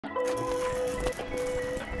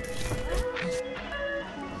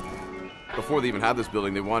Before they even had this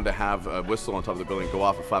building, they wanted to have a whistle on top of the building go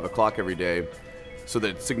off at 5 o'clock every day so that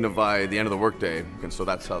it signified the end of the workday. And so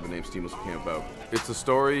that's how the name Steamless came about. It's a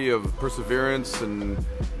story of perseverance and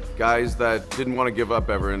guys that didn't want to give up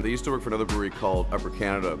ever. And they used to work for another brewery called Upper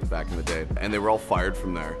Canada back in the day. And they were all fired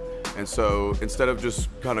from there. And so instead of just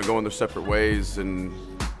kind of going their separate ways and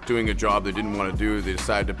doing a job they didn't want to do, they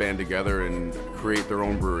decided to band together and create their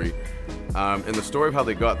own brewery. And the story of how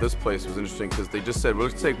they got this place was interesting because they just said, well,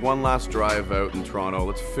 let's take one last drive out in Toronto.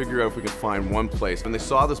 Let's figure out if we can find one place. And they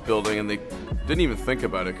saw this building and they didn't even think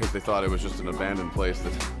about it because they thought it was just an abandoned place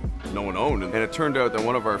that no one owned. And it turned out that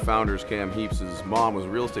one of our founders, Cam Heaps' mom, was a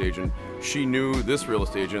real estate agent. She knew this real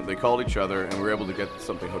estate agent. They called each other and we were able to get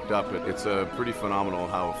something hooked up. It's pretty phenomenal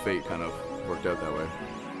how fate kind of worked out that way.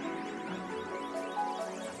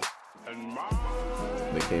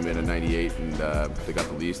 They came in 98 and they got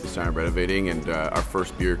the lease, they started renovating, and our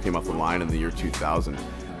first beer came off the line in the year 2000.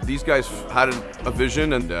 These guys had a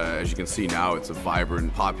vision, and as you can see now, it's a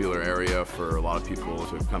vibrant, popular area for a lot of people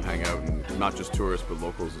to come hang out, and not just tourists, but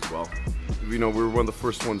locals as well. You know, we were one of the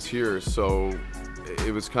first ones here, so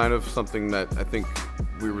it was kind of something that I think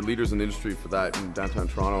we were leaders in the industry for that in downtown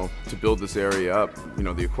Toronto to build this area up. You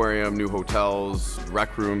know, the aquarium, new hotels,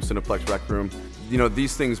 rec room, Cineplex rec room. You know,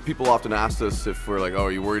 these things, people often ask us if we're like, oh,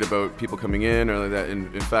 are you worried about people coming in or like that?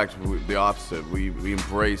 In fact, the opposite. We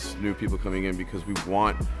embrace new people coming in because we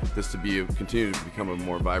want this to continue to become a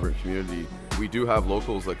more vibrant community. We do have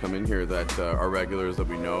locals that come in here that are regulars that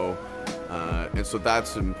we know. And so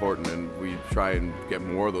that's important, and we try and get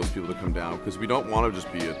more of those people to come down because we don't want to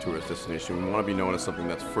just be a tourist destination. We want to be known as something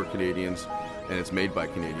that's for Canadians and it's made by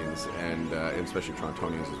Canadians and especially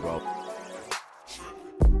Torontonians as well.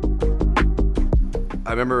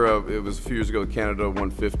 I remember it was a few years ago, Canada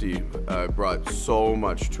 150 brought so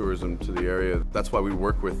much tourism to the area. That's why we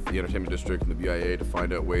work with the Entertainment District and the BIA to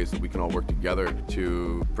find out ways that we can all work together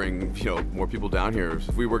to bring more people down here.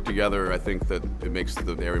 If we work together, I think that it makes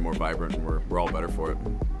the area more vibrant and we're all better for it.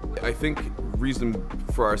 I think reason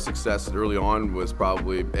for our success early on was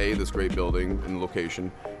probably A, this great building and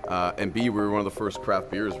location, and B, we were one of the first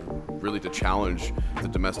craft beers really to challenge the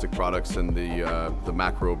domestic products and the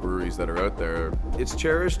macro breweries that are out there. It's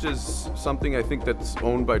cherished as something I think that's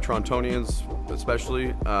owned by Torontonians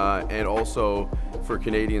especially, and also for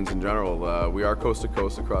Canadians in general. We are coast to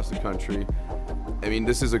coast across the country. I mean,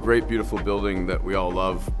 this is a great, beautiful building that we all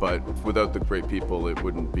love, but without the great people, it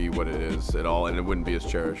wouldn't be what it is at all, and it wouldn't be as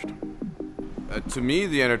cherished. To me,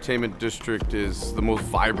 the Entertainment District is the most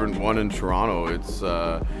vibrant one in Toronto.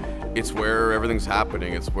 It's where everything's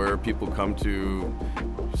happening. It's where people come to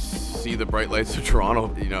see the bright lights of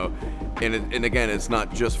Toronto, you know. And again, it's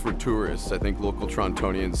not just for tourists. I think local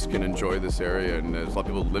Torontonians can enjoy this area, and there's a lot of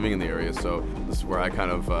people living in the area, so this is where I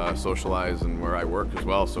kind of socialize and where I work as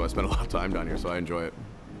well, so I spend a lot of time down here, so I enjoy it.